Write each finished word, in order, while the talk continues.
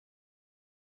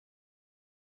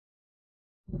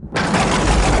Facebook,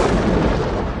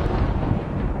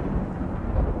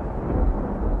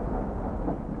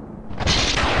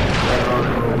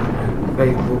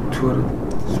 Twitter,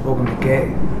 smoking the gas.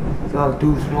 That's all I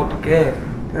do, smoke the gas.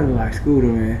 That look like Scooter,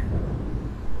 man.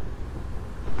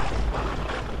 Yeah,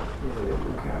 that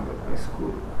look kind of like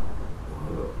Scooter.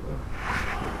 Hold up, man.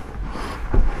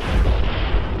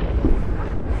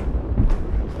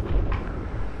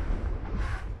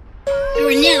 You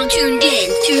are now tuned in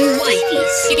to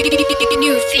Wifey's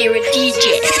new favorite DJ,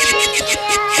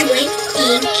 Joint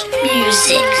Ink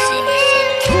Music.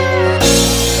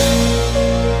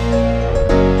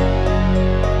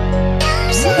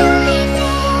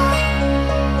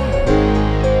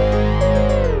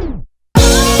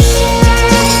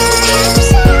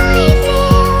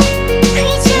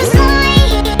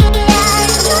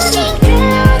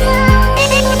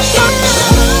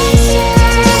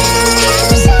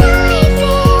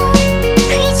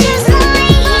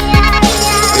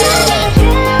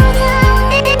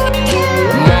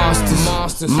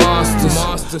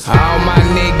 Monsters, all my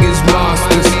niggas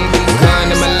monsters.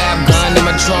 Gun in my lap, gun in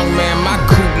my trunk, man. My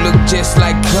coupe look just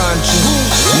like country.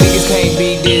 Niggas can't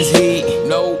beat this heat.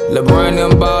 No, LeBron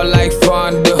them ball like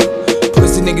Fonda.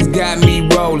 Pussy niggas got me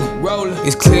rolling.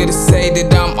 It's clear to say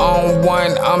that I'm on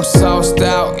one. I'm sauced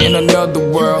out in another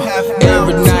world.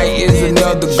 Every night is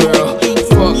another girl.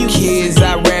 Fuck kids,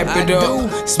 I wrap it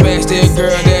up. Smash that girl,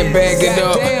 that bag it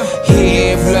up.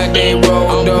 Head blood, they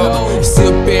rolled up.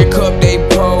 Sip beer cup, they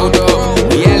pulled up.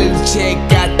 Reality check,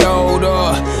 I throwed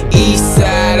up. East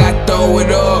side, I throw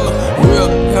it up. Real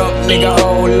pimp, nigga,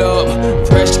 hold up.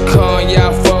 Pressure con,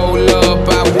 y'all fold up. I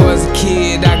was a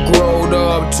kid, I growed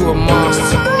up to a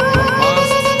monster.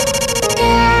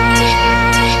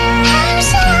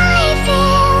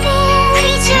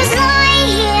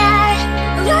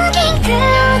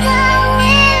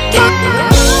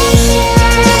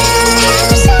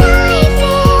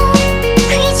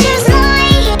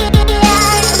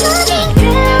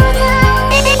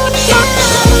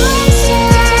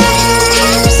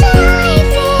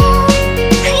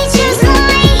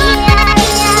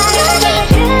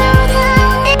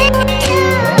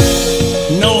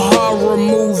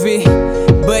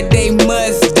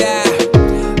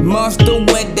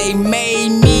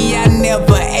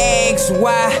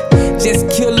 Why? Just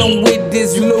kill 'em with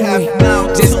this Louis.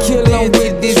 Just kill 'em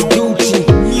with this Gucci.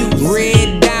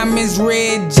 Red diamonds,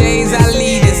 red J's. I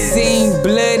leave the scene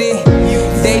bloody.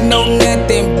 They know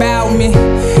nothing about me.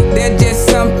 They're just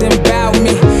something about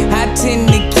me. I tend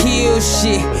to kill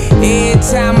shit every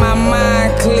time my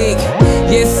mind click.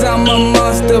 Yes, I'm a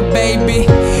monster, baby,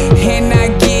 and I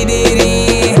get it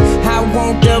in. I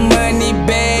want the money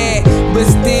bad, but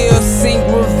still sink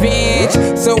revenge,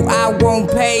 so I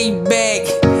won't pay back.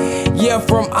 Yeah,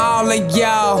 from all of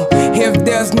y'all. If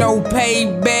there's no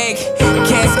payback,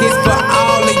 caskets for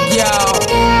all of y'all.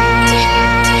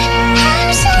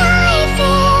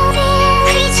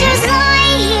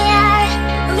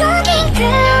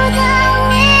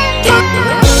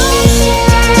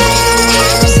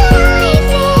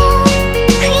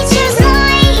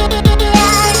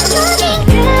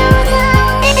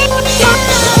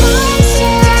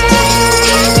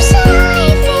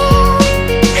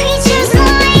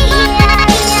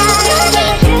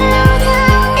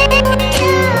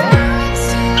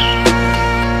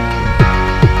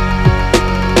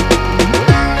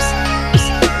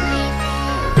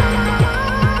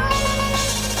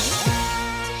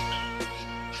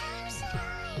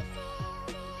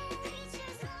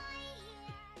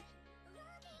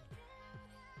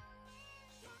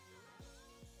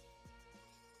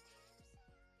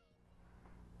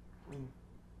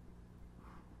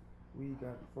 We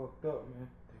got fucked up, man.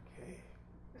 Okay.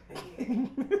 You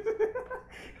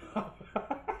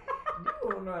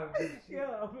don't know how to do shit.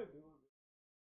 Yeah,